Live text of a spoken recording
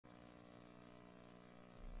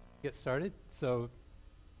Get started. So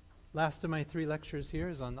last of my 3 lectures here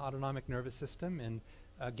is on the autonomic nervous system, and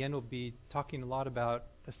again we'll be talking a lot about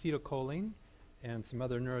acetylcholine and some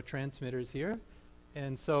other neurotransmitters here.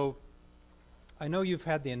 And so I know you've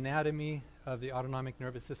had the anatomy of the autonomic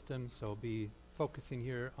nervous system, so I'll be focusing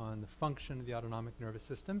here on the function of the autonomic nervous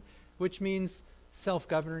system, which means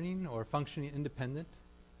self-governing or functioning independent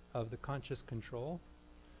of the conscious control,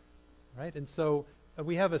 right? And so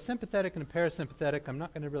we have a sympathetic and a parasympathetic. I'm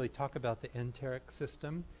not going to really talk about the enteric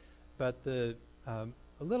system, but a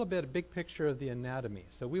big picture of the anatomy.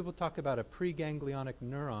 So we will talk about a preganglionic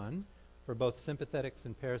neuron for both sympathetics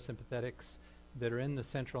and parasympathetics that are in the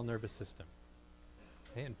central nervous system.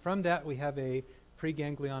 Okay, and from that we have a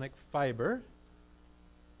preganglionic fiber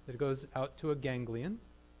that goes out to a ganglion,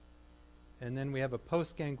 and then we have a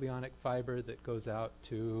postganglionic fiber that goes out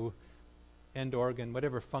to end organ,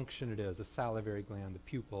 whatever function it is, a salivary gland, a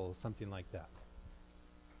pupil, something like that.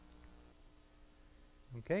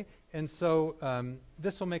 Okay, and so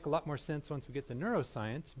this will make a lot more sense once we get to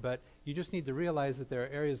neuroscience, but you just need to realize that there are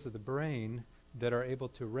areas of the brain that are able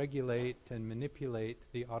to regulate and manipulate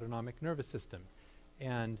the autonomic nervous system.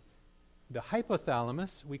 And the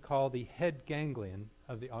hypothalamus we call the head ganglion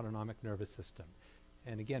of the autonomic nervous system.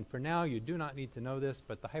 And again, for now you do not need to know this,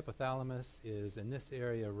 but the hypothalamus is in this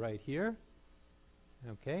area right here.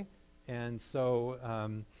 Okay, and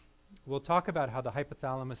so we'll talk about how the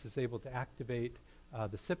hypothalamus is able to activate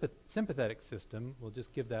the sympathetic system. We'll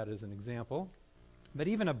just give that as an example. But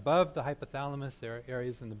even above the hypothalamus, there are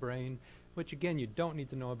areas in the brain, which again you don't need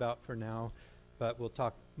to know about for now, but we'll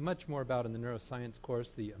talk much more about in the neuroscience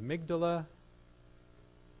course. The amygdala.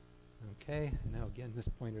 Okay, now again this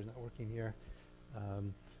pointer's not working here.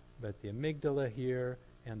 But the amygdala here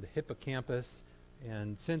and the hippocampus.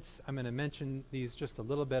 And since I'm going to mention these just a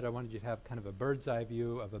little bit, I wanted you to have kind of a bird's eye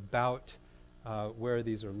view of about where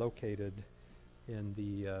these are located in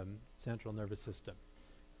the central nervous system.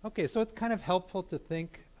 Okay, so it's kind of helpful to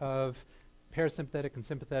think of parasympathetic and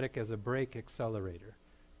sympathetic as a brake accelerator.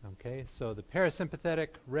 Okay, so the parasympathetic,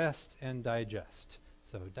 rest and digest.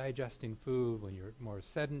 So digesting food when you're more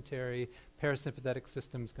sedentary, parasympathetic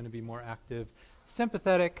system is going to be more active.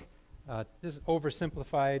 Sympathetic, this is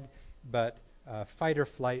oversimplified, but fight or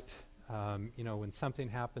flight, when something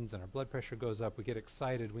happens and our blood pressure goes up, we get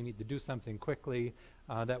excited, we need to do something quickly.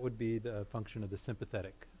 That would be the function of the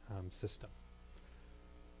sympathetic system.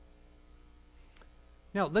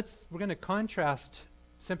 Now we're going to contrast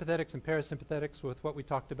sympathetics and parasympathetics with what we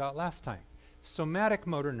talked about last time. Somatic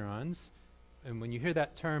motor neurons, and when you hear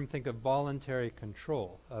that term, think of voluntary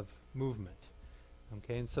control of movement.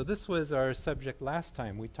 Okay, and so this was our subject last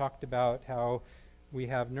time. We talked about how we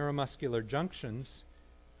have neuromuscular junctions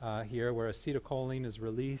here where acetylcholine is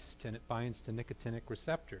released and it binds to nicotinic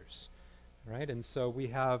receptors, right? And so we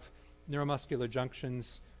have neuromuscular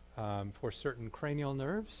junctions for certain cranial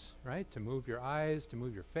nerves, right? To move your eyes, to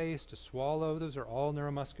move your face, to swallow. Those are all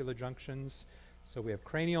neuromuscular junctions. So we have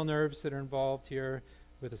cranial nerves that are involved here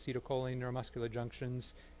with acetylcholine neuromuscular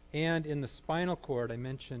junctions. And in the spinal cord, I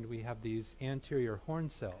mentioned we have these anterior horn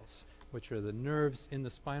cells, which are the nerves in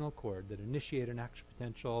the spinal cord that initiate an action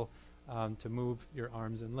potential to move your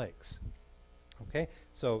arms and legs. Okay,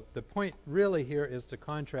 so the point really here is to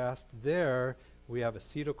contrast. There we have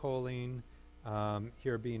acetylcholine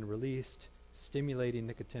here being released, stimulating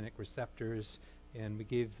nicotinic receptors, and we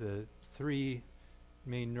gave the 3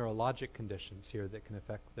 main neurologic conditions here that can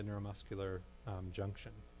affect the neuromuscular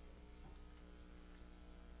junction.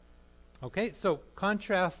 Okay, so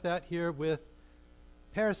contrast that here with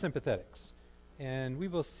parasympathetics. And we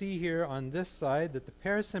will see here on this side that the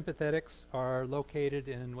parasympathetics are located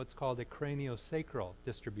in what's called a craniosacral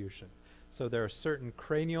distribution. So there are certain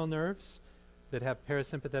cranial nerves that have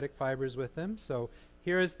parasympathetic fibers with them. So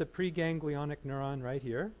here is the preganglionic neuron right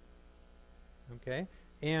here. Okay,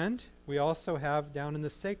 and we also have down in the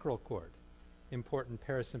sacral cord important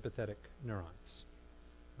parasympathetic neurons.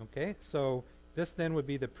 Okay, so this then would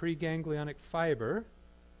be the preganglionic fiber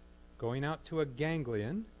going out to a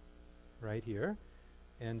ganglion right here.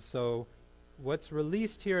 And so what's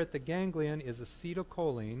released here at the ganglion is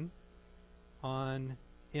acetylcholine on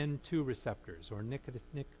N2 receptors or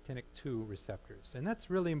nicotinic 2 receptors. And that's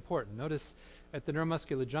really important. Notice at the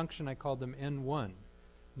neuromuscular junction I called them N1,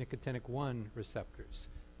 nicotinic 1 receptors.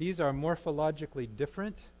 These are morphologically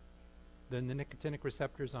different than the nicotinic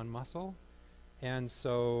receptors on muscle. And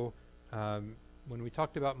so when we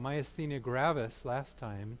talked about myasthenia gravis last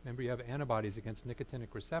time, remember you have antibodies against nicotinic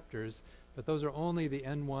receptors, but those are only the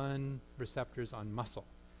N1 receptors on muscle.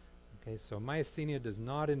 Okay, so myasthenia does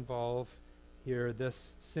not involve here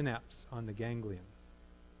this synapse on the ganglion.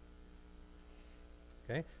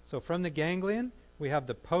 Okay, so from the ganglion, we have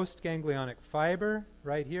the postganglionic fiber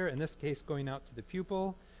right here, in this case going out to the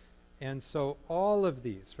pupil. And so all of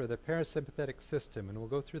these for the parasympathetic system, and we'll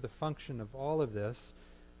go through the function of all of this,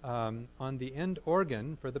 on the end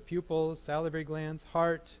organ for the pupil, salivary glands,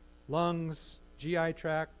 heart, lungs, GI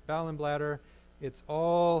tract, bowel and bladder, it's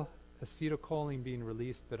all acetylcholine being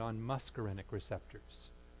released, but on muscarinic receptors.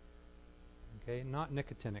 Okay, not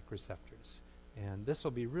nicotinic receptors. And this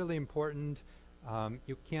will be really important.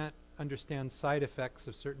 You can't understand side effects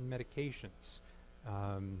of certain medications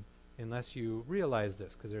unless you realize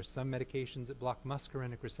this, because there are some medications that block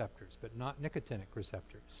muscarinic receptors, but not nicotinic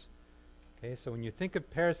receptors. Okay, so when you think of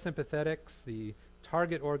parasympathetics, the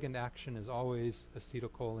target organ action is always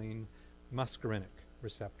acetylcholine muscarinic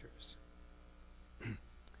receptors.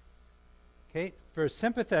 Okay, for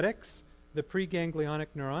sympathetics, the preganglionic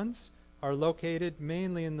neurons are located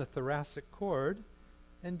mainly in the thoracic cord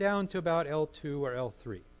and down to about L2 or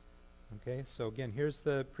L3. Okay, so again, here's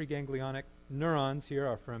the preganglionic neurons here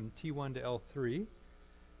are from T1 to L3.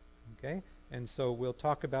 Okay, and so we'll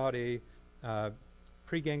talk about a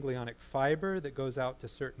preganglionic fiber that goes out to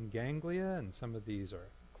certain ganglia, and some of these are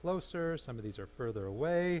closer, some of these are further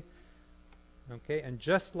away. Okay, and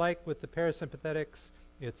just like with the parasympathetics,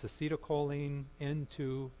 it's acetylcholine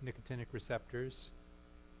into nicotinic receptors.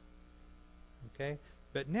 Okay,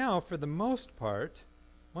 but now for the most part,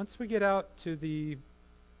 once we get out to the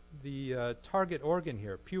target organ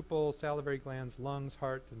here, pupil, salivary glands, lungs,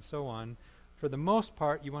 heart, and so on, for the most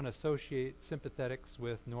part you want to associate sympathetics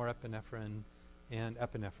with norepinephrine and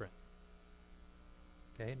epinephrine.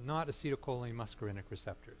 Okay, not acetylcholine muscarinic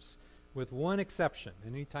receptors. With one exception.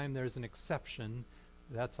 Anytime there's an exception,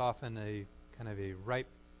 that's often a kind of a ripe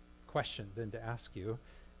question then to ask you,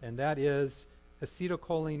 and that is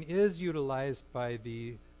acetylcholine is utilized by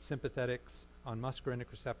the sympathetics on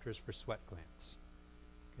muscarinic receptors for sweat glands.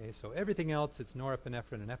 Okay, so everything else, it's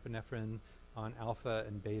norepinephrine and epinephrine on alpha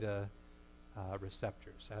and beta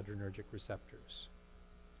receptors, adrenergic receptors.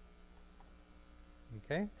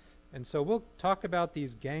 Okay, and so we'll talk about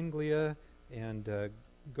these ganglia and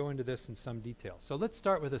go into this in some detail. So let's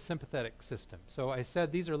start with a sympathetic system. So I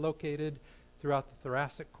said these are located throughout the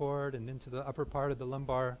thoracic cord and into the upper part of the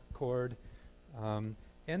lumbar cord.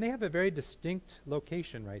 And they have a very distinct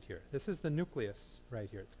location right here. This is the nucleus right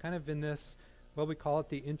here. It's kind of in this, well, we call it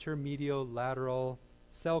the intermediolateral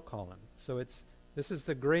cell column. So this is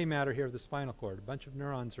the gray matter here of the spinal cord. A bunch of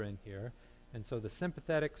neurons are in here. And so the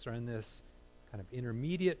sympathetics are in this kind of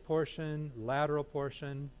intermediate portion, lateral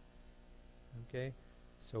portion. Okay,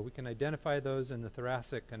 so we can identify those in the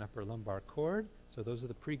thoracic and upper lumbar cord. So those are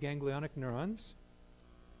the preganglionic neurons.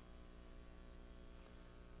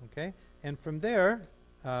 Okay, and from there,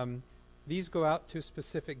 these go out to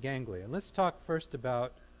specific ganglia. And let's talk first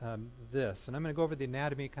about this. And I'm going to go over the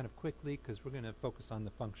anatomy kind of quickly because we're going to focus on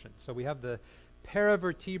the function. So we have the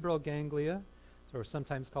paravertebral ganglia, or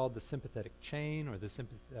sometimes called the sympathetic chain or the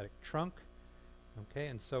sympathetic trunk. Okay,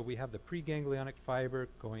 and so we have the preganglionic fiber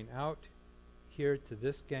going out here to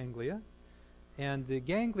this ganglia. And the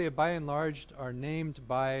ganglia, by and large, are named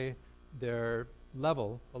by their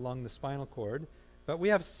level along the spinal cord. But we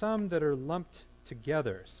have some that are lumped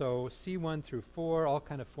together. So C1 through 4 all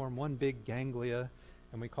kind of form one big ganglia,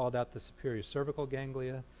 and we call that the superior cervical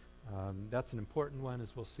ganglia. That's an important one,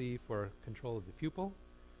 as we'll see, for control of the pupil.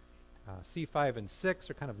 C5 and 6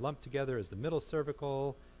 are kind of lumped together as the middle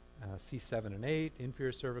cervical, C7 and 8,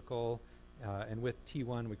 inferior cervical, and with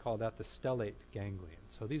T1 we call that the stellate ganglion.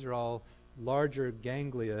 So these are all larger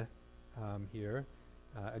ganglia here,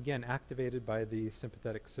 again activated by the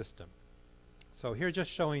sympathetic system. So here just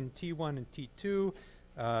showing T1 and T2,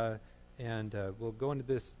 and we'll go into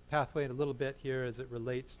this pathway in a little bit here as it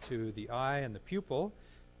relates to the eye and the pupil.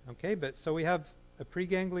 Okay, but so we have a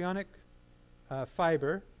preganglionic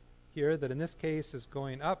fiber here that in this case is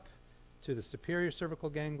going up to the superior cervical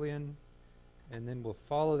ganglion, and then we'll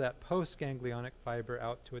follow that postganglionic fiber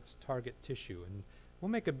out to its target tissue. And we'll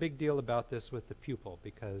make a big deal about this with the pupil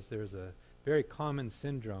because there's a very common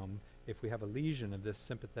syndrome if we have a lesion of this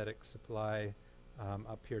sympathetic supply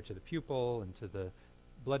up here to the pupil and to the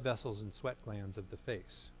blood vessels and sweat glands of the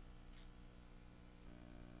face.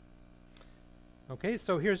 Okay,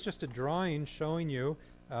 so here's just a drawing showing you,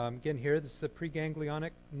 again here, this is the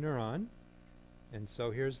preganglionic neuron. And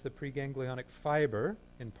so here's the preganglionic fiber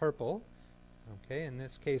in purple. Okay, in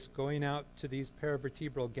this case going out to these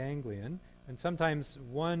paravertebral ganglion. And sometimes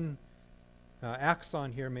one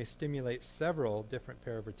axon here may stimulate several different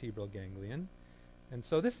paravertebral ganglion. And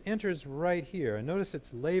so this enters right here. And notice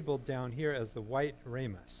it's labeled down here as the white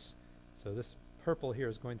ramus. So this purple here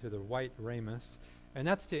is going through the white ramus. And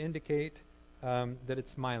that's to indicate that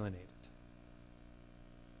it's myelinated.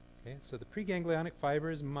 Okay, so the preganglionic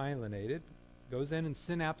fiber is myelinated, goes in and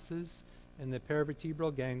synapses in the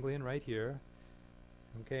paravertebral ganglion right here.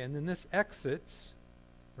 Okay, and then this exits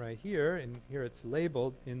right here, and here it's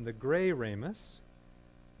labeled in the gray ramus,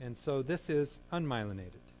 and so this is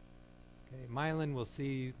unmyelinated. Okay, myelin we'll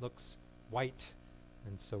see looks white,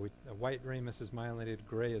 and so a white ramus is myelinated,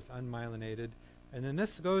 gray is unmyelinated, and then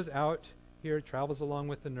this goes out here, travels along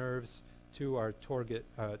with the nerves to our target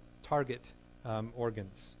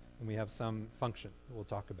organs, and we have some function that we'll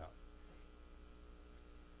talk about.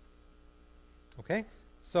 Okay,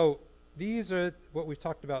 so these are what we've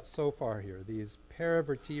talked about so far here, these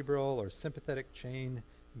paravertebral or sympathetic chain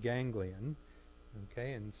ganglion.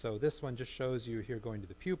 Okay, and so this one just shows you here going to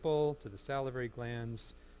the pupil, to the salivary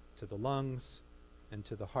glands, to the lungs, and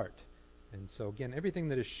to the heart. And so again, everything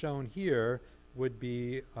that is shown here would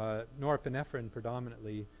be norepinephrine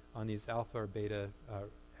predominantly on these alpha or beta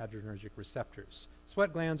adrenergic receptors.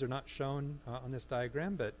 Sweat glands are not shown on this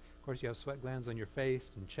diagram, but of course you have sweat glands on your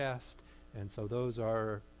face and chest, and so those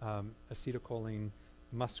are acetylcholine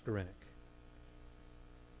muscarinic.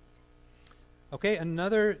 Okay,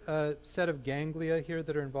 another set of ganglia here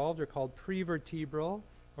that are involved are called prevertebral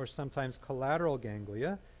or sometimes collateral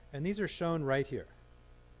ganglia, and these are shown right here.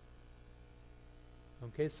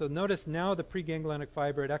 Okay, so notice now the preganglionic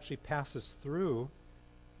fiber, it actually passes through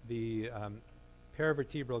the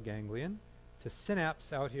paravertebral ganglion to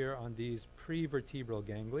synapse out here on these prevertebral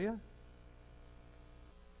ganglia.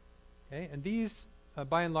 Okay, and these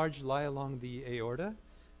by and large lie along the aorta,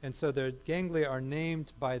 and so the ganglia are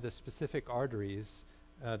named by the specific arteries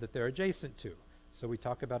that they're adjacent to. So we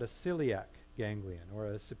talk about a celiac ganglion or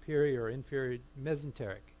a superior or inferior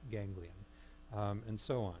mesenteric ganglion, and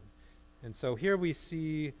so on. And so here we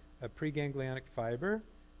see a preganglionic fiber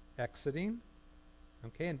exiting,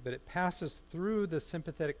 okay, but it passes through the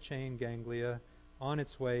sympathetic chain ganglia on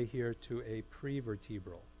its way here to a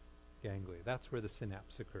prevertebral ganglia. That's where the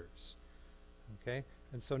synapse occurs. Okay,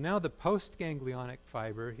 and so now the postganglionic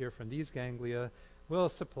fiber here from these ganglia will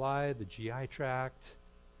supply the GI tract,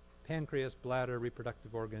 pancreas, bladder,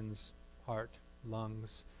 reproductive organs, heart,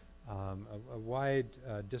 lungs, a wide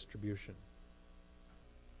distribution.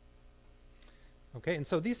 Okay, and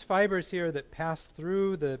so these fibers here that pass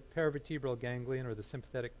through the paravertebral ganglion or the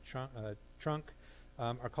sympathetic trunk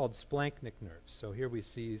are called splanchnic nerves. So here we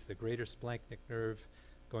see the greater splanchnic nerve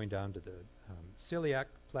going down to the celiac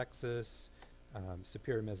plexus,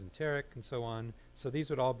 superior mesenteric, and so on. So these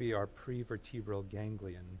would all be our prevertebral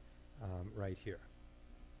ganglion right here.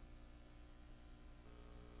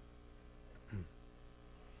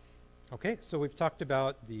 Okay, so we've talked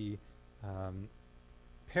about the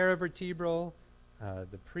paravertebral,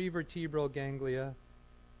 the prevertebral ganglia,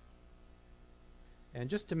 and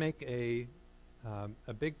just to make a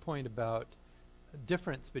big point about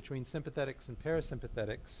difference between sympathetics and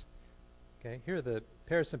parasympathetics. Okay, here are the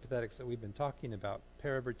parasympathetics that we've been talking about,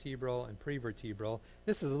 paravertebral and prevertebral.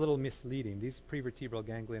 This is a little misleading. These prevertebral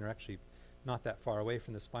ganglion are actually not that far away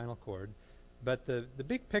from the spinal cord. But the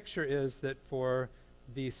big picture is that for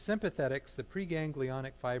the sympathetics, the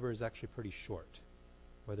preganglionic fiber is actually pretty short,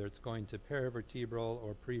 whether it's going to paravertebral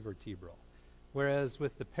or prevertebral. Whereas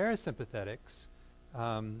with the parasympathetics,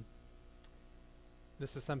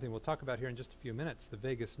 this is something we'll talk about here in just a few minutes, the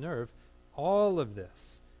vagus nerve, all of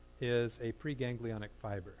this is a preganglionic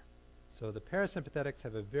fiber. So the parasympathetics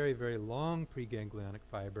have a very, very long preganglionic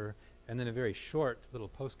fiber and then a very short little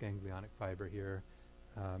postganglionic fiber here,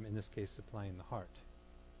 in this case supplying the heart.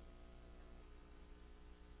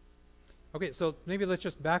 Okay, so maybe let's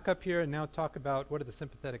just back up here and now talk about what do the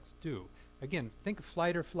sympathetics do. Again, think of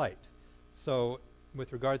flight or flight. So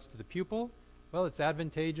with regards to the pupil, well, it's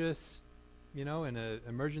advantageous, you know, in an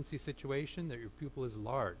emergency situation that your pupil is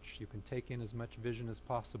large. You can take in as much vision as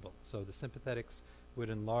possible. So the sympathetics would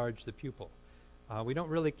enlarge the pupil. We don't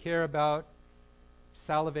really care about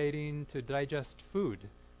salivating to digest food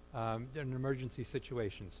in an emergency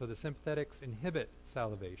situation. So the sympathetics inhibit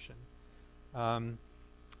salivation.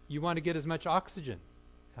 You want to get as much oxygen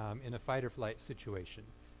in a fight or flight situation.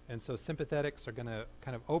 And so sympathetics are going to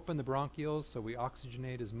kind of open the bronchioles so we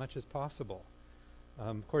oxygenate as much as possible.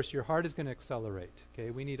 Of course, your heart is going to accelerate. Okay,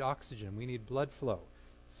 we need oxygen, we need blood flow.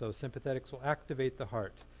 So sympathetics will activate the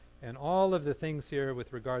heart. And all of the things here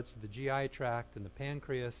with regards to the GI tract and the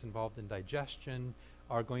pancreas involved in digestion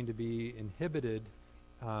are going to be inhibited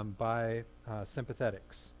by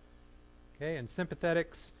sympathetics. Okay, and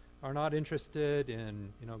sympathetics are not interested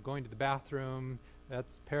in, you know, going to the bathroom.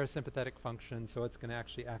 That's parasympathetic function, so it's going to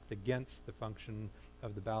actually act against the function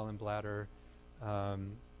of the bowel and bladder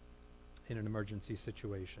in an emergency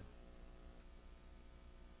situation.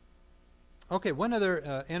 Okay, one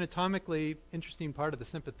other anatomically interesting part of the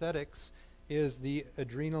sympathetics is the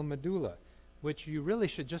adrenal medulla, which you really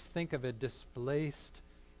should just think of a displaced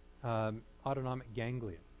autonomic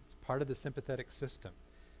ganglion. It's part of the sympathetic system.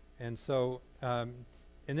 And so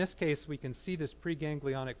in this case, we can see this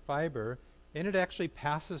preganglionic fiber, and it actually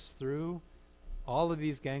passes through all of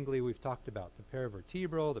these ganglia we've talked about, the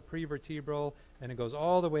paravertebral, the prevertebral, and it goes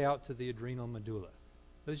all the way out to the adrenal medulla.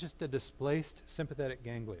 So it's just a displaced sympathetic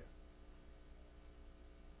ganglia.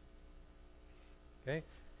 Okay,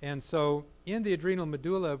 and so in the adrenal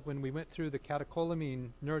medulla, when we went through the catecholamine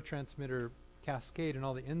neurotransmitter cascade and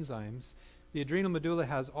all the enzymes, the adrenal medulla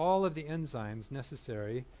has all of the enzymes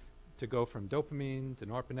necessary to go from dopamine to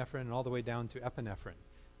norepinephrine and all the way down to epinephrine.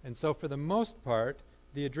 And so for the most part,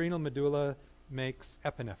 the adrenal medulla makes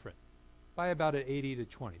epinephrine by about an 80 to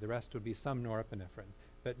 20. The rest would be some norepinephrine,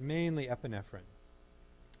 but mainly epinephrine.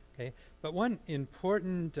 Okay, but one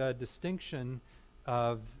important distinction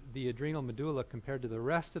of the adrenal medulla compared to the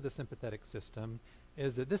rest of the sympathetic system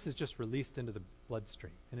is that this is just released into the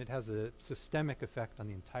bloodstream, and it has a systemic effect on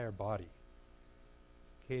the entire body.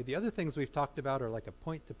 Okay, the other things we've talked about are like a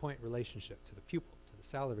point-to-point relationship to the pupil, to the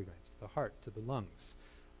salivary glands, to the heart, to the lungs.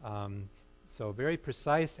 So very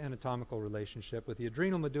precise anatomical relationship. With the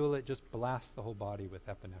adrenal medulla, it just blasts the whole body with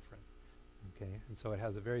epinephrine. Okay, and so it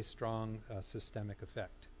has a very strong systemic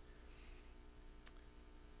effect.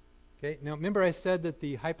 Okay, now remember I said that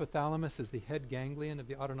the hypothalamus is the head ganglion of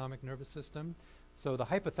the autonomic nervous system. So the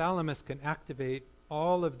hypothalamus can activate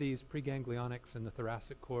all of these preganglionics in the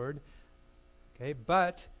thoracic cord. Okay,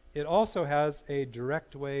 but it also has a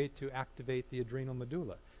direct way to activate the adrenal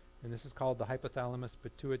medulla. And this is called the hypothalamus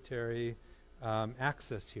pituitary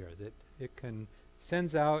axis here, that it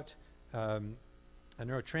sends out a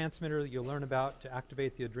neurotransmitter that you'll learn about to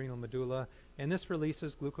activate the adrenal medulla, and this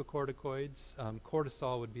releases glucocorticoids.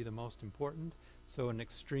 Cortisol would be the most important. So in an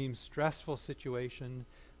extreme stressful situation,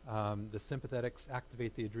 the sympathetics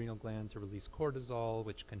activate the adrenal gland to release cortisol,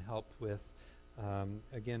 which can help with,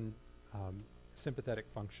 again, sympathetic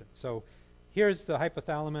function. So here's the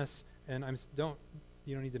hypothalamus, and you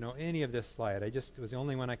don't need to know any of this slide. It was the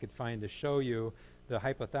only one I could find to show you the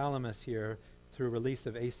hypothalamus here through release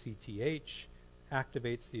of ACTH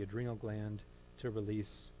activates the adrenal gland to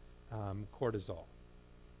release cortisol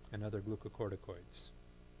and other glucocorticoids.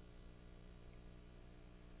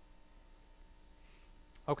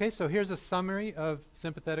 Okay, so here's a summary of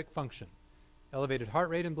sympathetic function. Elevated heart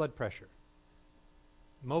rate and blood pressure.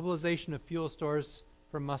 Mobilization of fuel stores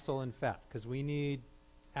for muscle and fat, because we need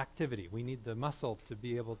activity. We need the muscle to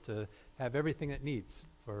be able to have everything it needs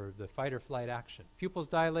for the fight or flight action. Pupils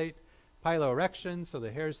dilate, piloerection, so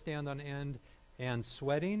the hairs stand on end, and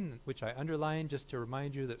sweating, which I underlined just to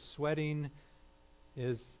remind you that sweating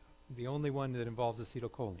is the only one that involves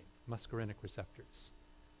acetylcholine, muscarinic receptors.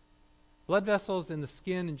 Blood vessels in the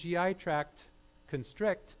skin and GI tract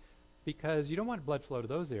constrict because you don't want blood flow to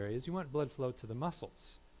those areas. You want blood flow to the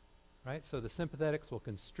muscles, right? So the sympathetics will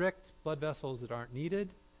constrict blood vessels that aren't needed,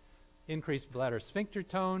 increase bladder sphincter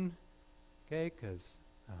tone, okay, because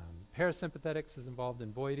parasympathetics is involved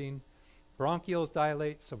in voiding. Bronchioles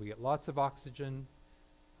dilate, so we get lots of oxygen,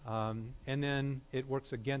 and then it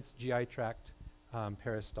works against GI tract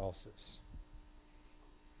peristalsis.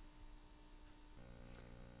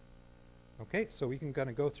 Okay, so we can kind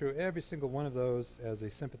of go through every single one of those as a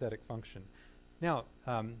sympathetic function. Now,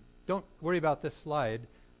 don't worry about this slide,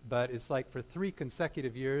 but it's like for 3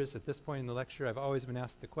 consecutive years at this point in the lecture, I've always been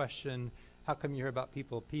asked the question, how come you hear about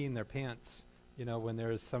people peeing their pants, you know, when there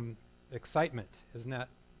is some excitement?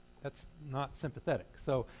 That's not sympathetic.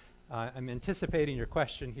 So I'm anticipating your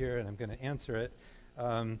question here, and I'm going to answer it.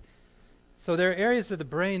 So there are areas of the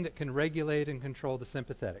brain that can regulate and control the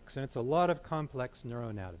sympathetics, and it's a lot of complex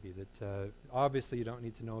neuroanatomy that obviously you don't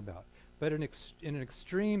need to know about. But in an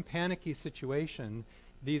extreme panicky situation,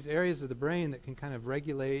 these areas of the brain that can kind of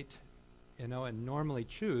regulate, you know, and normally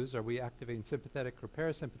choose, are we activating sympathetic or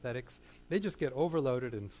parasympathetics, they just get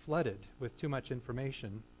overloaded and flooded with too much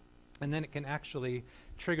information, and then it can actually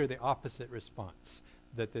trigger the opposite response,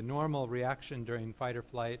 that the normal reaction during fight or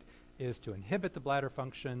flight is to inhibit the bladder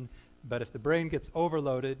function, but if the brain gets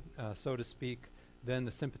overloaded, so to speak, then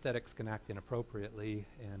the sympathetics can act inappropriately,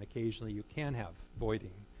 and occasionally you can have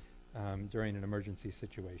voiding during an emergency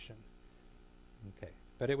situation. Okay,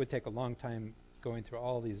 but it would take a long time going through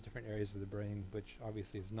all these different areas of the brain, which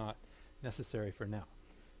obviously is not necessary for now.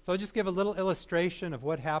 So I'll just give a little illustration of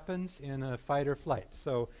what happens in a fight or flight.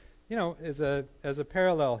 So, you know, as a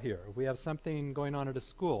parallel here, we have something going on at a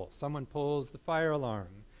school. Someone pulls the fire alarm,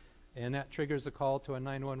 and that triggers a call to a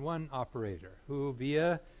 911 operator who,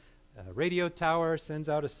 via A radio tower sends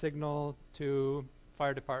out a signal to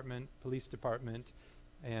fire department, police department,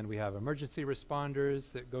 and we have emergency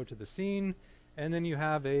responders that go to the scene, and then you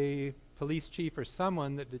have a police chief or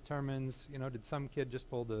someone that determines, did some kid just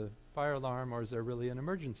pull the fire alarm, or is there really an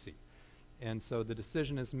emergency? And so the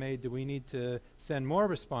decision is made, do we need to send more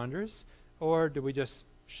responders, or do we just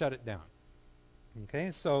shut it down?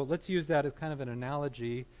 Okay, so let's use that as kind of an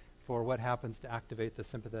analogy for what happens to activate the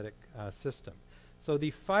sympathetic system. So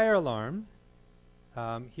the fire alarm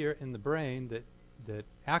here in the brain that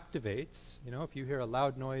activates, if you hear a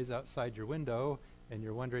loud noise outside your window and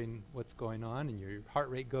you're wondering what's going on and your heart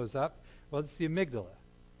rate goes up, well, it's the amygdala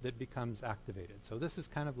that becomes activated. So this is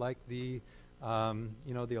kind of like the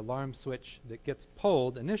the alarm switch that gets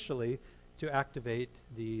pulled initially to activate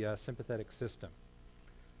the sympathetic system.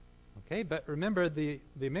 Okay, but remember the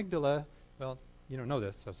amygdala, well, you don't know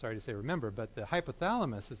this, so sorry to say remember, but the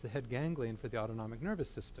hypothalamus is the head ganglion for the autonomic nervous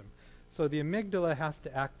system. So the amygdala has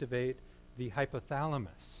to activate the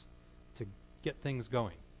hypothalamus to get things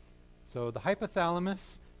going. So the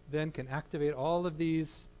hypothalamus then can activate all of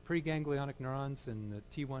these preganglionic neurons in the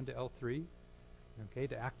T1 to L3, okay,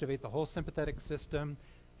 to activate the whole sympathetic system.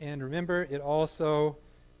 And remember, it also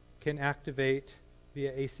can activate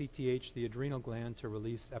via ACTH the adrenal gland to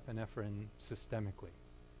release epinephrine systemically.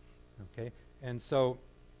 Okay, and so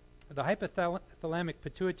the hypothalamic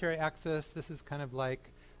pituitary axis, this is kind of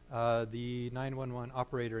like the 911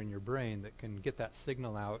 operator in your brain that can get that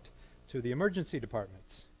signal out to the emergency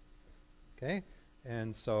departments. Okay,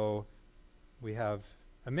 and so we have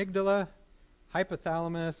amygdala,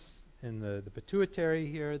 hypothalamus, and the pituitary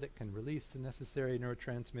here that can release the necessary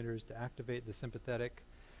neurotransmitters to activate the sympathetic.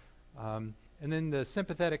 And then the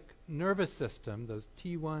sympathetic nervous system, those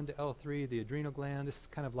T1 to L3, the adrenal gland, this is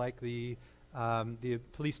kind of like the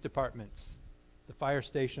police departments, the fire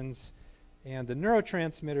stations, and the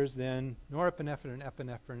neurotransmitters then, norepinephrine and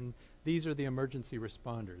epinephrine, these are the emergency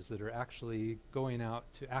responders that are actually going out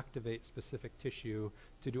to activate specific tissue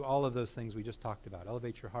to do all of those things we just talked about,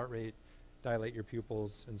 elevate your heart rate, dilate your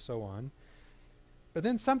pupils, and so on. But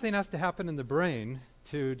then something has to happen in the brain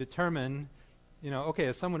to determine, okay,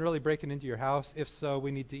 is someone really breaking into your house? If so, we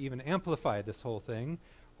need to even amplify this whole thing,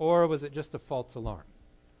 or was it just a false alarm?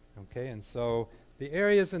 Okay, and so the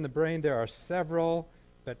areas in the brain, there are several,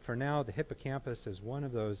 but for now the hippocampus is one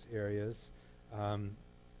of those areas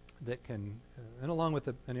that can, and along with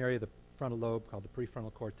an area of the frontal lobe called the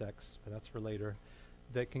prefrontal cortex, but that's for later,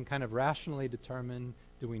 that can kind of rationally determine,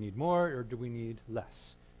 do we need more or do we need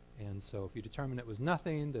less? And so if you determine it was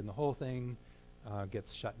nothing, then the whole thing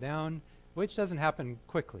gets shut down, which doesn't happen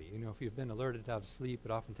quickly. If you've been alerted out of sleep,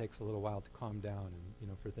 it often takes a little while to calm down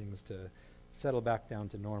and, for things to settle back down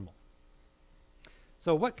to normal.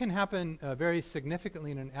 So what can happen very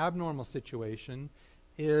significantly in an abnormal situation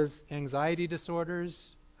is anxiety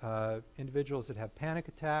disorders, individuals that have panic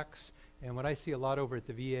attacks, and what I see a lot over at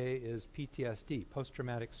the VA is PTSD,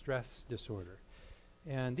 post-traumatic stress disorder.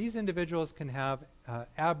 And these individuals can have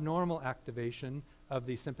abnormal activation of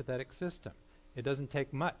the sympathetic system. It doesn't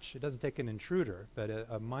take much. It doesn't take an intruder, but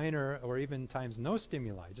a minor or even times no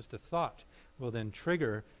stimuli, just a thought, will then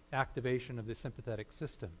trigger activation of the sympathetic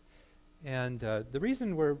system. And the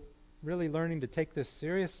reason we're really learning to take this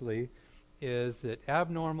seriously is that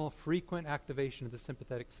abnormal, frequent activation of the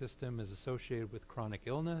sympathetic system is associated with chronic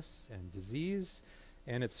illness and disease,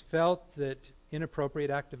 and it's felt that inappropriate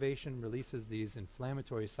activation releases these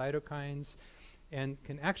inflammatory cytokines and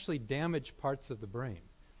can actually damage parts of the brain,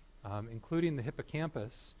 including the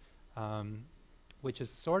hippocampus, which is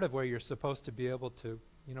sort of where you're supposed to be able to,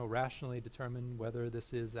 rationally determine whether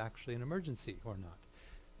this is actually an emergency or not.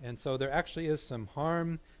 And so there actually is some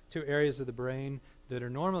harm to areas of the brain that are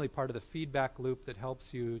normally part of the feedback loop that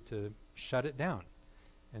helps you to shut it down.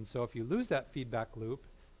 And so if you lose that feedback loop,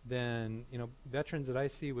 then veterans that I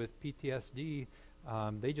see with PTSD,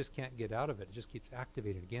 they just can't get out of it. It just keeps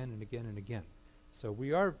activating again and again and again. So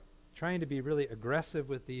we are trying to be really aggressive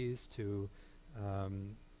with these to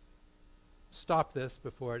stop this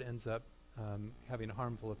before it ends up having a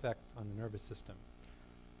harmful effect on the nervous system.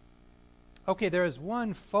 Okay, there is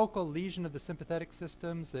one focal lesion of the sympathetic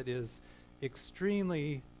systems that is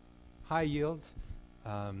extremely high yield.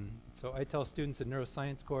 So I tell students in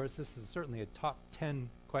neuroscience course, this is certainly a top 10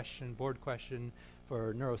 question, board question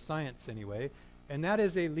for neuroscience anyway, and that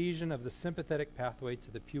is a lesion of the sympathetic pathway to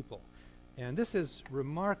the pupil. And this is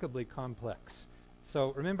remarkably complex.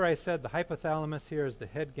 So remember I said the hypothalamus here is the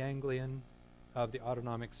head ganglion of the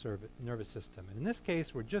autonomic nervous system. And in this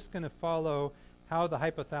case, we're just going to follow how the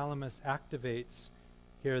hypothalamus activates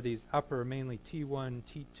here these upper, mainly T1,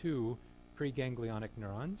 T2 preganglionic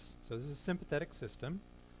neurons. So this is a sympathetic system.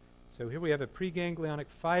 So here we have a preganglionic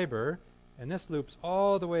fiber, and this loops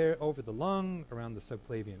all the way over the lung, around the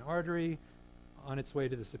subclavian artery, on its way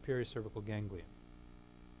to the superior cervical ganglion.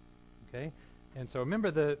 Okay? And so remember,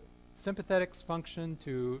 the sympathetics function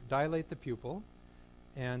to dilate the pupil,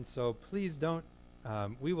 and so please don't,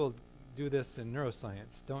 we will do this in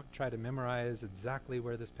neuroscience. Don't try to memorize exactly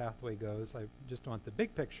where this pathway goes. I just want the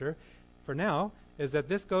big picture for now, is that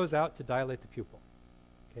this goes out to dilate the pupil.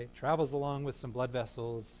 Okay, it travels along with some blood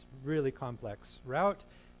vessels, really complex route,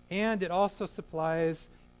 and it also supplies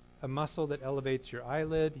a muscle that elevates your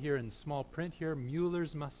eyelid here in small print here,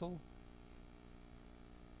 Mueller's muscle.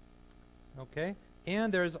 Okay,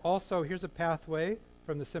 and there's also, here's a pathway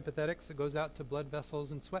from the sympathetics that goes out to blood vessels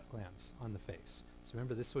and sweat glands on the face. So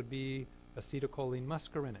remember, this would be acetylcholine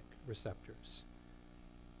muscarinic receptors.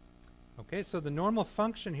 Okay, so the normal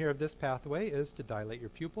function here of this pathway is to dilate your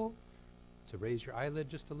pupil, to raise your eyelid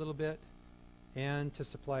just a little bit, and to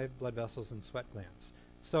supply blood vessels and sweat glands.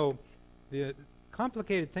 So the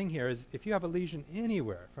complicated thing here is if you have a lesion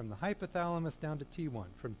anywhere from the hypothalamus down to T1,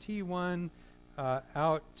 from T1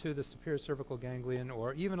 out to the superior cervical ganglion,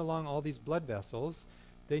 or even along all these blood vessels,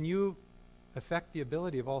 then you affect the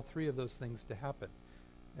ability of all three of those things to happen.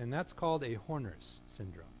 And that's called a Horner's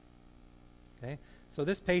syndrome. Okay? So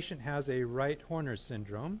this patient has a right Horner's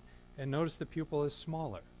syndrome, and notice the pupil is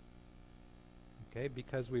smaller. Okay,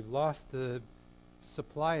 because we've lost the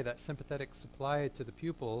supply, that sympathetic supply to the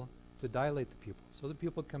pupil to dilate the pupil. So the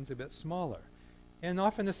pupil becomes a bit smaller. And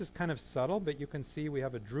often this is kind of subtle, but you can see we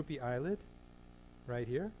have a droopy eyelid right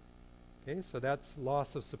here. Okay, so that's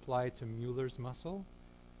loss of supply to Mueller's muscle.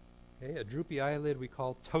 Okay, a droopy eyelid we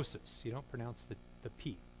call ptosis. You don't pronounce the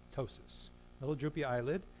P, ptosis. Little droopy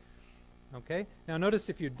eyelid. Okay, now notice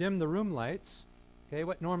if you dim the room lights, okay,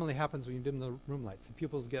 what normally happens when you dim the room lights? The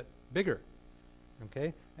pupils get bigger.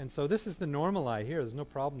 Okay, and so this is the normal eye here. There's no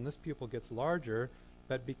problem. This pupil gets larger,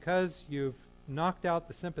 but because you've knocked out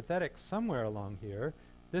the sympathetic somewhere along here,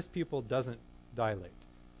 this pupil doesn't dilate.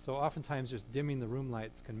 So oftentimes just dimming the room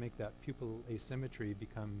lights can make that pupil asymmetry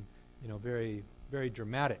become, you know, very, very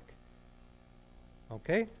dramatic.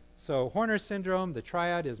 Okay, so Horner's syndrome, the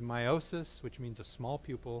triad is miosis, which means a small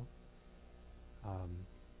pupil,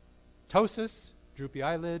 ptosis, droopy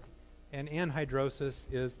eyelid, and anhidrosis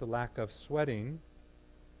is the lack of sweating.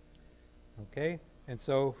 Okay, and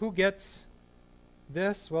so who gets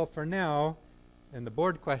this? Well, for now, and the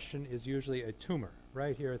board question is usually a tumor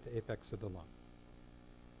right here at the apex of the lung.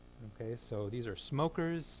 Okay, so these are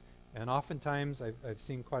smokers, and oftentimes I've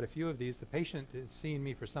seen quite a few of these. The patient is seeing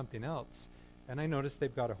me for something else, and I notice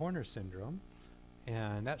they've got a Horner syndrome,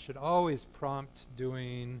 and that should always prompt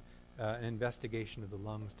doing an investigation of the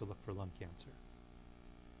lungs to look for lung cancer.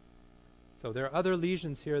 So there are other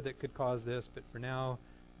lesions here that could cause this, but for now,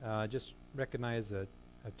 just recognize a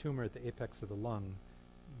tumor at the apex of the lung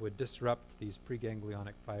would disrupt these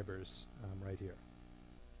preganglionic fibers right here.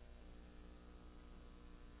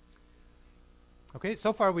 Okay,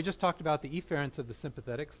 so far we just talked about the efferents of the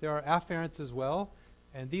sympathetics. There are afferents as well,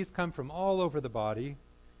 and these come from all over the body.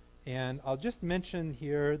 And I'll just mention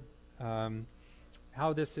here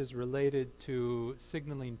how this is related to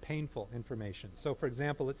signaling painful information. So for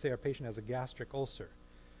example, let's say our patient has a gastric ulcer.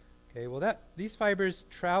 Okay, well these fibers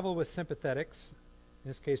travel with sympathetics, in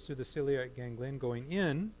this case through the ciliary ganglion, going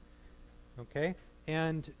in. Okay,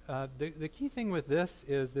 and the key thing with this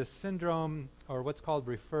is this syndrome, or what's called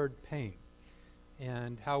referred pain,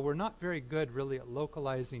 and how we're not very good really at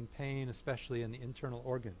localizing pain, especially in the internal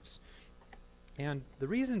organs. And the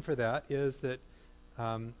reason for that is that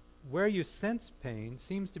where you sense pain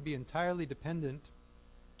seems to be entirely dependent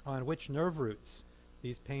on which nerve roots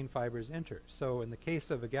these pain fibers enter. So in the case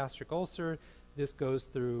of a gastric ulcer, this goes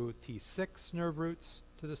through T6 nerve roots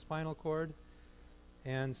to the spinal cord.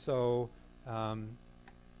 And so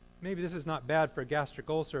maybe this is not bad for a gastric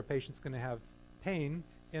ulcer. A patient's going to have pain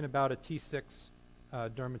in about a T6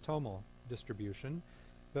 dermatomal distribution.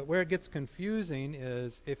 But where it gets confusing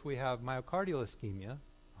is if we have myocardial ischemia,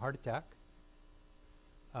 heart attack,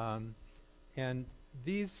 and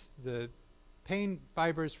the pain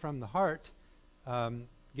fibers from the heart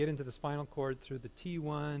get into the spinal cord through the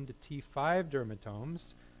T1 to T5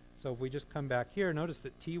 dermatomes. So if we just come back here, notice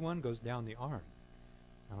that T1 goes down the arm.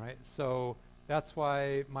 All right, so that's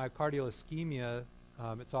why myocardial ischemia,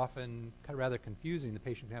 it's often rather confusing. The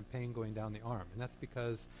patient can have pain going down the arm, and that's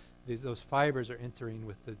because those fibers are entering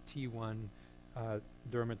with the T1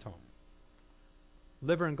 dermatome.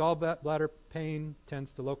 Liver and gallbladder pain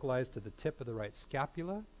tends to localize to the tip of the right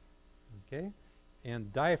scapula, okay?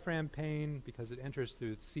 And diaphragm pain, because it enters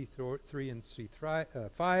through C3 and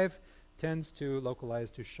C5, tends to localize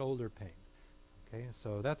to shoulder pain. Okay,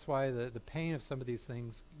 so that's why the pain of some of these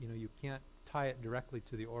things, you can't tie it directly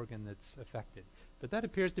to the organ that's affected. But that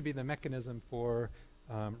appears to be the mechanism for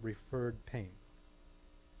referred pain.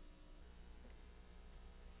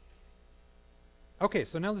 Okay,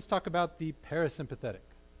 so now let's talk about the parasympathetic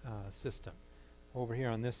system over here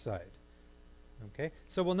on this side. Okay,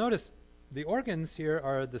 so we'll notice the organs here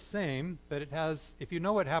are the same, but it has, if you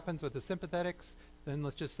know what happens with the sympathetics, then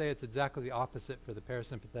let's just say it's exactly the opposite for the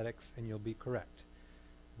parasympathetics, and you'll be correct.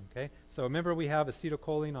 Okay, so remember we have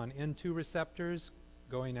acetylcholine on N2 receptors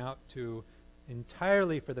going out to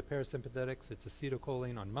entirely for the parasympathetics, it's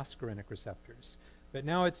acetylcholine on muscarinic receptors. But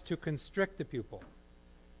now it's to constrict the pupil.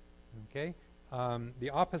 Okay, the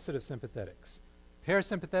opposite of sympathetics.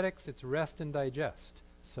 Parasympathetics, it's rest and digest.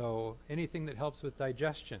 So anything that helps with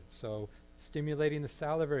digestion, so stimulating the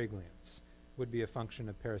salivary glands would be a function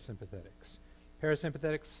of parasympathetics.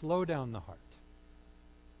 Parasympathetics slow down the heart.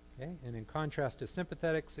 Okay? And in contrast to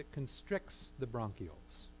sympathetics, it constricts the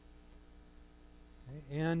bronchioles. Okay?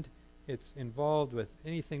 And it's involved with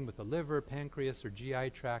anything with the liver, pancreas, or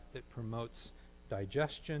GI tract that promotes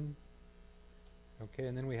digestion. Okay,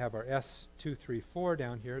 and then we have our S234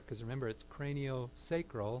 down here, because remember it's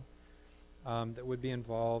craniosacral, that would be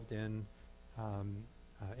involved in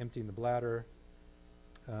emptying the bladder,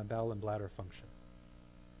 bowel and bladder function.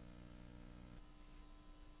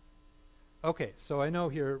 Okay, so I know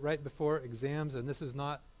here right before exams, and this is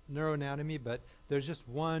not neuroanatomy, but there's just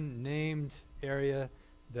one named area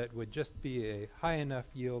that would just be a high enough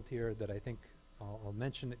yield here that I think I'll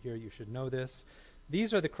mention it here. You should know this.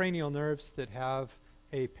 These are the cranial nerves that have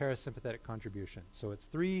a parasympathetic contribution. So it's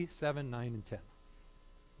 3, 7, 9, and 10.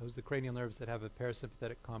 Those are the cranial nerves that have a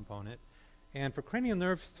parasympathetic component. And for cranial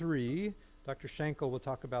nerve 3, Dr. Schenkel will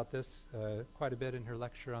talk about this quite a bit in her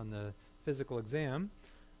lecture on the physical exam.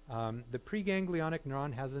 The preganglionic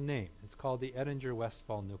neuron has a name. It's called the Edinger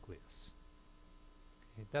Westphal nucleus.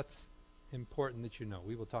 Okay, that's important that you know.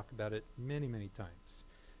 We will talk about it many, many times.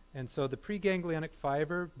 And so the preganglionic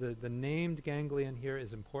fiber, the named ganglion here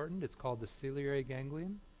is important. It's called the ciliary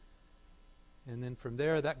ganglion. And then from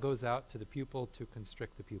there, that goes out to the pupil to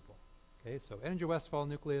constrict the pupil. Okay, so Edinger Westphal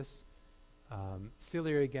nucleus,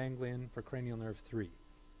 ciliary ganglion for cranial nerve 3.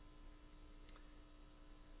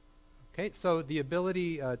 Okay, so the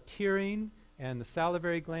ability tearing and the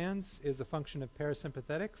salivary glands is a function of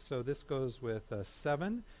parasympathetics. So this goes with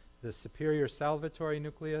 7, the superior salivatory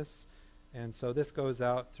nucleus. And so this goes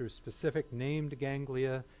out through specific named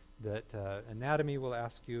ganglia that anatomy will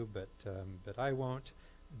ask you, but I won't,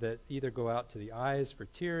 that either go out to the eyes for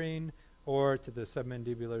tearing or to the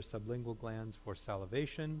submandibular sublingual glands for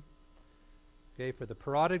salivation. Okay, for the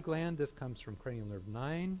parotid gland, this comes from cranial nerve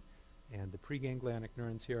 9, and the preganglionic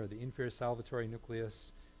neurons here are the inferior salivatory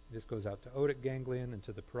nucleus. This goes out to otic ganglion and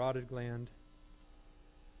to the parotid gland.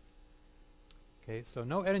 Okay, so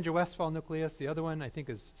no Edinger Westphal nucleus. The other one I think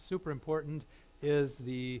is super important is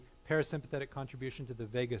the parasympathetic contribution to the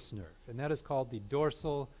vagus nerve, and that is called the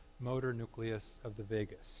dorsal motor nucleus of the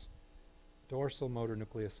vagus. Dorsal motor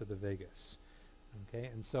nucleus of the vagus. Okay,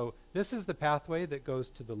 and so this is the pathway that goes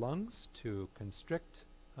to the lungs to constrict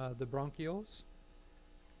the bronchioles.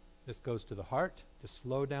 This goes to the heart to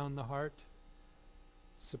slow down the heart.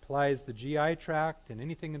 Supplies the GI tract and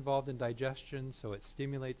anything involved in digestion, so it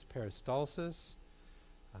stimulates peristalsis,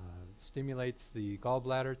 stimulates the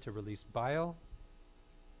gallbladder to release bile.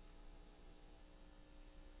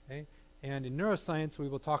 Okay? And in neuroscience, we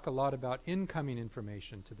will talk a lot about incoming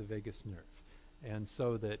information to the vagus nerve. And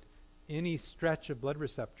so that any stretch of blood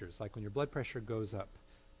receptors, like when your blood pressure goes up,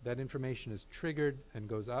 that information is triggered and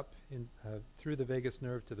goes up through the vagus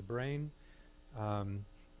nerve to the brain.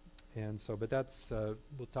 And so, but that's,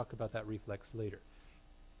 we'll talk about that reflex later.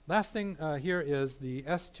 Last thing here is the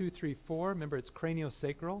S234. Remember, it's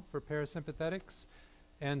craniosacral for parasympathetics.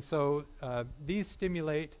 And so these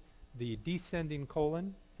stimulate the descending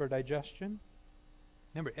colon for digestion.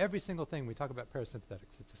 Remember, every single thing we talk about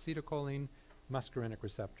parasympathetics, it's acetylcholine, muscarinic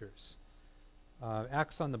receptors.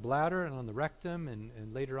 Acts on the bladder and on the rectum,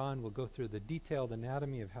 and later on we'll go through the detailed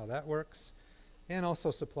anatomy of how that works. And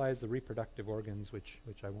also supplies the reproductive organs, which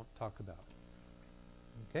I won't talk about.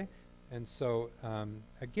 Okay, and so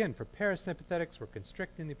again, for parasympathetics, we're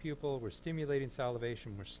constricting the pupil, we're stimulating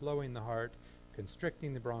salivation, we're slowing the heart,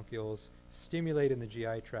 constricting the bronchioles, stimulating the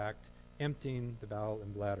GI tract, emptying the bowel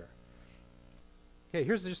and bladder. Okay,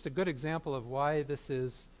 here's just a good example of why this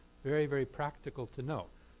is very, very practical to know.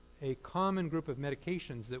 A common group of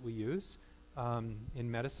medications that we use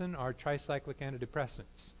in medicine are tricyclic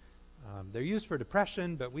antidepressants. They're used for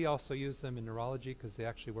depression, but we also use them in neurology because they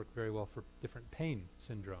actually work very well for different pain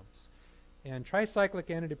syndromes. And tricyclic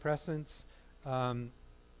antidepressants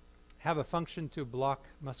have a function to block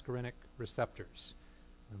muscarinic receptors.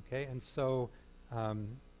 Okay, and so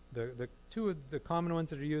the two of the common ones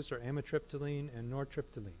that are used are amitriptyline and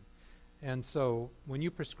nortriptyline. And so when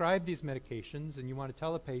you prescribe these medications and you want to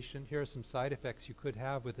tell a patient, here are some side effects you could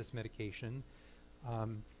have with this medication,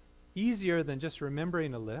 easier than just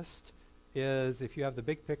remembering a list is if you have the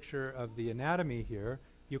big picture of the anatomy here,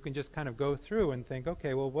 you can just kind of go through and think,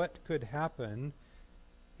 okay, well, what could happen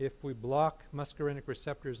if we block muscarinic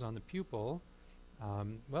receptors on the pupil?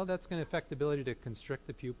 Well, that's going to affect the ability to constrict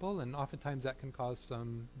the pupil, and oftentimes that can cause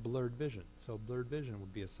some blurred vision. So blurred vision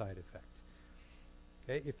would be a side effect.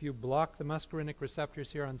 Okay, if you block the muscarinic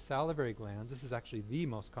receptors here on salivary glands, this is actually the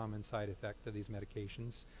most common side effect of these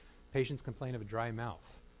medications. Patients complain of a dry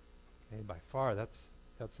mouth. Okay, by far, that's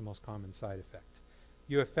the most common side effect.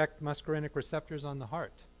 You affect muscarinic receptors on the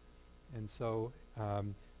heart. And so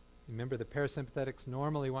remember, the parasympathetics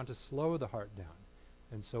normally want to slow the heart down.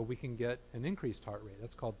 And so we can get an increased heart rate.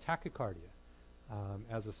 That's called tachycardia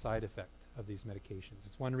as a side effect of these medications.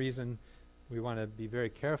 It's one reason we want to be very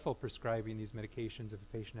careful prescribing these medications if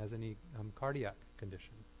a patient has any cardiac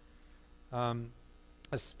condition.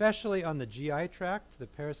 Especially on the GI tract, the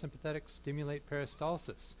parasympathetics stimulate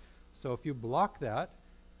peristalsis. So if you block that,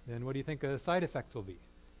 then what do you think a side effect will be?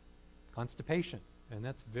 Constipation, and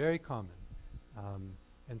that's very common.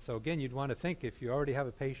 And so again, you'd want to think if you already have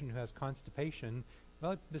a patient who has constipation,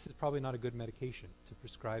 well, this is probably not a good medication to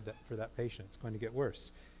prescribe that for that patient. It's going to get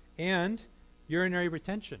worse. And urinary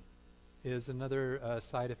retention is another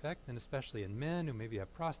side effect, and especially in men who maybe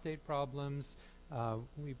have prostate problems,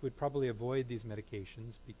 we would probably avoid these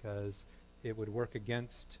medications because it would work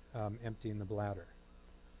against emptying the bladder.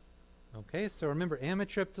 Okay, so remember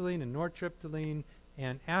amitriptyline and nortriptyline,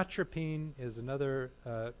 and atropine is another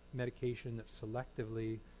medication that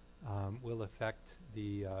selectively will affect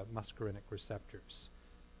the muscarinic receptors.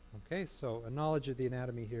 Okay, so a knowledge of the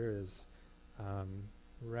anatomy here is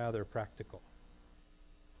rather practical.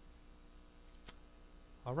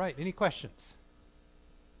 All right, any questions?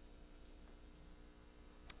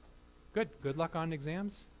 Good luck on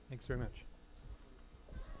exams. Thanks very much.